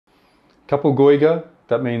Kapu Goiga,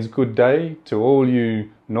 that means good day to all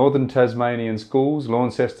you Northern Tasmanian schools,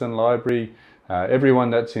 Launceston Library,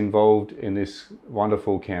 everyone that's involved in this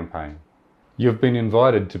wonderful campaign. You've been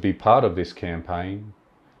invited to be part of this campaign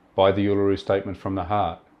by the Uluru Statement from the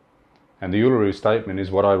Heart. And the Uluru Statement is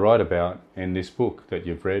what I write about in this book that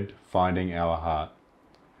you've read, Finding Our Heart.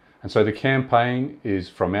 And so the campaign is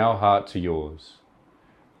from our heart to yours.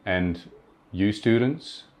 And you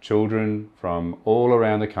students, children from all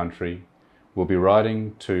around the country, will be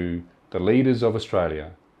writing to the leaders of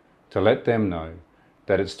Australia to let them know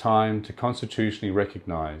that it's time to constitutionally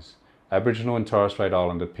recognise Aboriginal and Torres Strait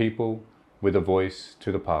Islander people with a voice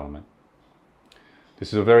to the Parliament.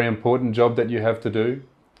 This is a very important job that you have to do.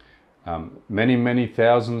 Many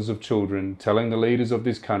thousands of children telling the leaders of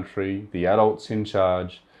this country, the adults in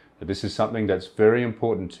charge, that this is something that's very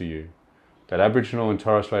important to you, that Aboriginal and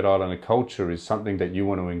Torres Strait Islander culture is something that you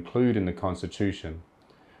want to include in the Constitution.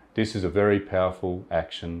 This is a very powerful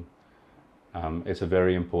action. It's a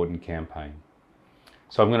very important campaign.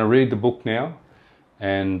 So I'm going to read the book now,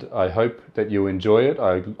 and I hope that you enjoy it.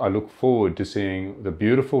 I look forward to seeing the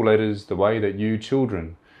beautiful letters, the way that you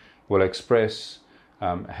children will express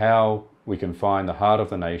how we can find the heart of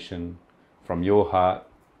the nation from your heart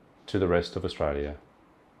to the rest of Australia.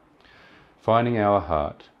 Finding Our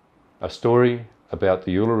Heart, a story about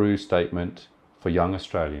the Uluru Statement for young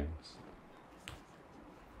Australians.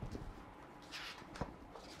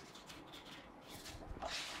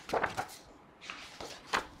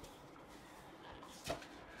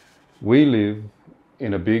 We live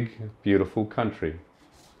in a big, beautiful country.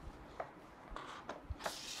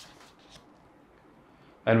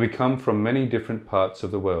 And we come from many different parts of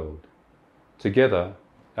the world. Together,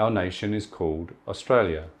 our nation is called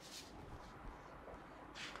Australia.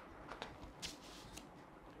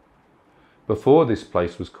 Before this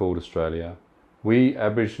place was called Australia, we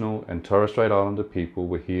Aboriginal and Torres Strait Islander people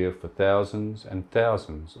were here for thousands and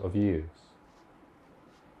thousands of years.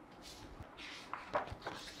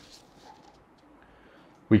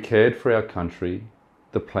 We cared for our country,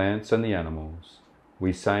 the plants and the animals.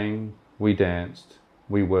 We sang, we danced,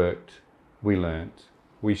 we worked, we learnt,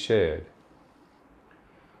 we shared.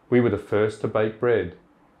 We were the first to bake bread,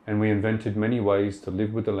 and we invented many ways to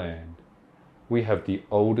live with the land. We have the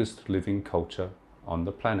oldest living culture on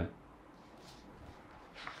the planet.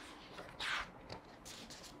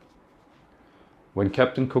 When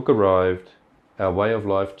Captain Cook arrived, our way of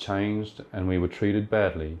life changed and we were treated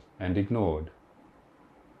badly and ignored.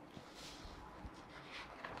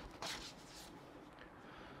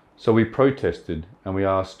 So we protested and we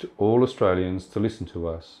asked all Australians to listen to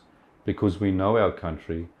us because we know our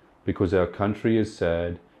country, because our country is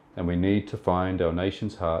sad and we need to find our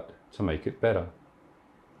nation's heart to make it better.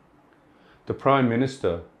 The Prime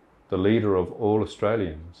Minister, the leader of all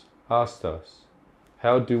Australians, asked us,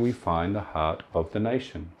 how do we find the heart of the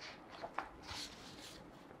nation?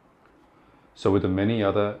 So with the many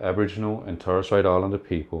other Aboriginal and Torres Strait Islander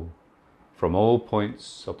people from all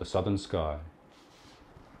points of the southern sky,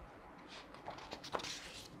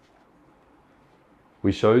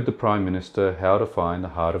 we showed the Prime Minister how to find the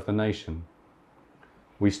heart of the nation.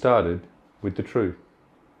 We started with the truth.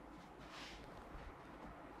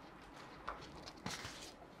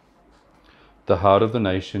 The heart of the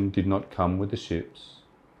nation did not come with the ships.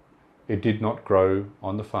 It did not grow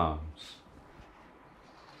on the farms.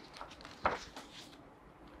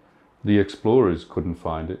 The explorers couldn't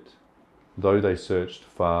find it, though they searched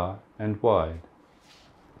far and wide.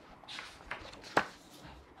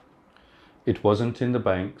 It wasn't in the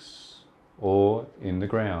banks or in the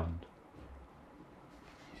ground,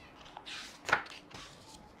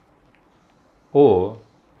 or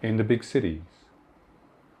in the big cities,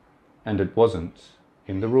 and it wasn't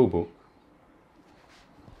in the rule book.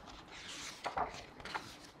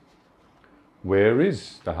 Where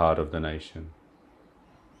is the heart of the nation?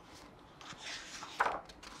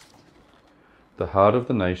 The heart of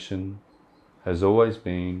the nation has always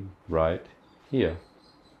been right here.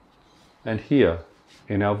 And here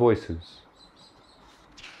in our voices.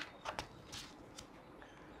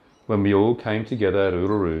 When we all came together at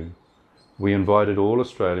Uluru, we invited all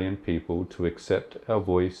Australian people to accept our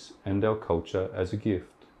voice and our culture as a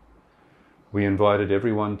gift. We invited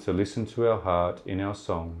everyone to listen to our heart in our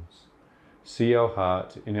songs, see our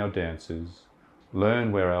heart in our dances,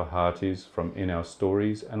 learn where our heart is from in our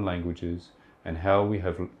stories and languages, and how we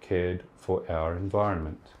have cared for our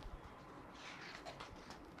environment.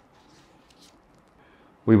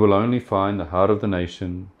 We will only find the heart of the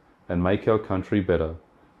nation and make our country better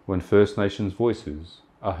when First Nations voices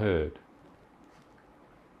are heard.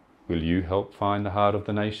 Will you help find the heart of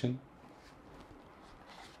the nation?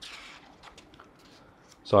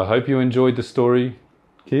 So I hope you enjoyed the story,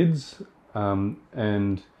 kids,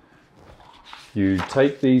 and you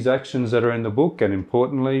take these actions that are in the book, and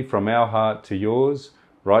importantly, from our heart to yours,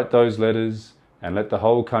 write those letters and let the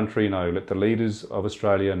whole country know, let the leaders of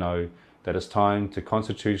Australia know that it's time to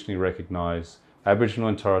constitutionally recognise Aboriginal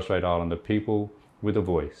and Torres Strait Islander people with a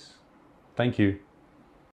voice. Thank you.